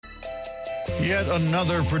Yet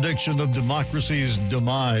another prediction of democracy's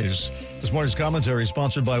demise. This morning's commentary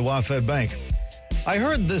sponsored by WaFd Bank. I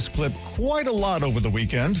heard this clip quite a lot over the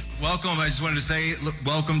weekend. Welcome. I just wanted to say,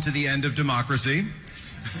 welcome to the end of democracy.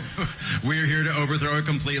 We're here to overthrow it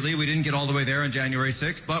completely. We didn't get all the way there on January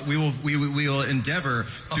 6th, but we will endeavor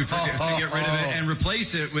to get rid of it and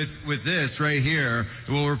replace it with this right here.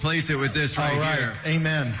 We'll replace it with this right here.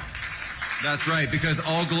 Amen. That's right, because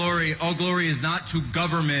all glory is not to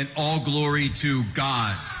government, all glory to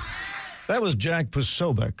God. That was Jack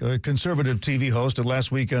Posobiec, a conservative TV host at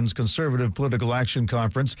last weekend's Conservative Political Action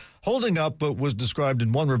Conference, holding up what was described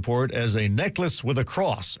in one report as a necklace with a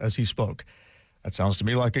cross as he spoke. That sounds to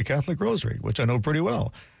me like a Catholic rosary, which I know pretty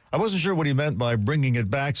well. I wasn't sure what he meant by bringing it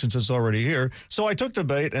back since it's already here, so I took the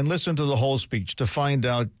bait and listened to the whole speech to find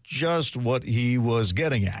out just what he was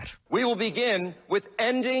getting at. We will begin with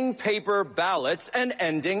ending paper ballots and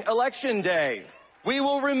ending Election Day. We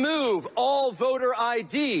will remove all voter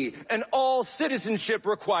ID and all citizenship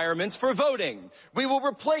requirements for voting. We will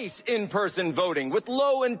replace in-person voting with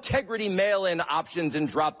low-integrity mail-in options and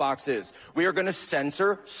drop boxes. We are going to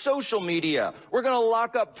censor social media. We're going to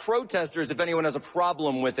lock up protesters if anyone has a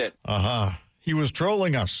problem with it. He was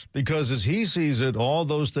trolling us because as he sees it, all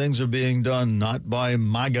those things are being done not by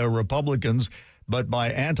MAGA Republicans, but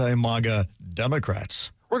by anti-MAGA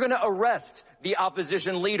Democrats. We're going to arrest the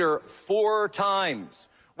opposition leader 4 times.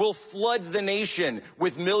 We'll flood the nation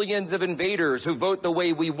with millions of invaders who vote the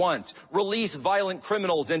way we want, release violent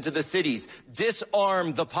criminals into the cities,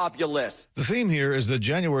 disarm the populace. The theme here is that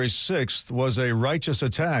January 6th was a righteous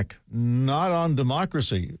attack, not on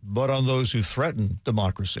democracy, but on those who threaten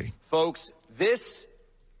democracy. Folks, this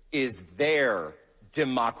is their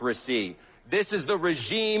democracy. This is the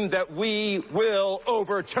regime that we will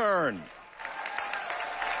overturn.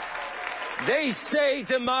 They say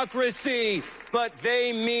democracy, but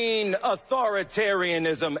they mean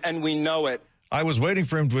authoritarianism, and we know it. I was waiting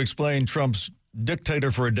for him to explain Trump's dictator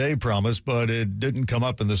for a day promise, but it didn't come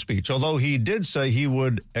up in the speech, although he did say he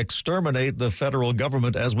would exterminate the federal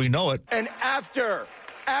government as we know it. And after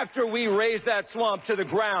we raise that swamp to the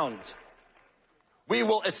ground, we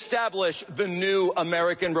will establish the new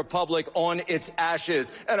American Republic on its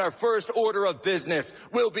ashes, and our first order of business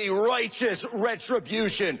will be righteous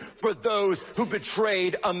retribution for those who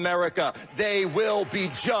betrayed America. They will be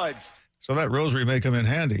judged. So that rosary may come in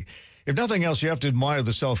handy. If nothing else, you have to admire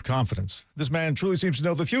the self-confidence. This man truly seems to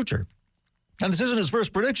know the future. And this isn't his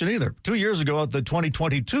first prediction either. 2 years ago at the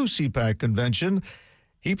 2022 CPAC convention,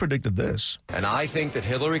 he predicted this. And I think that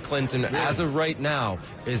Hillary Clinton, as of right now,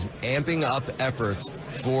 is amping up efforts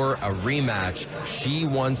for a rematch. She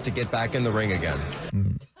wants to get back in the ring again.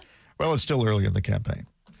 Well, it's still early in the campaign.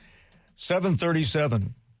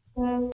 7:37.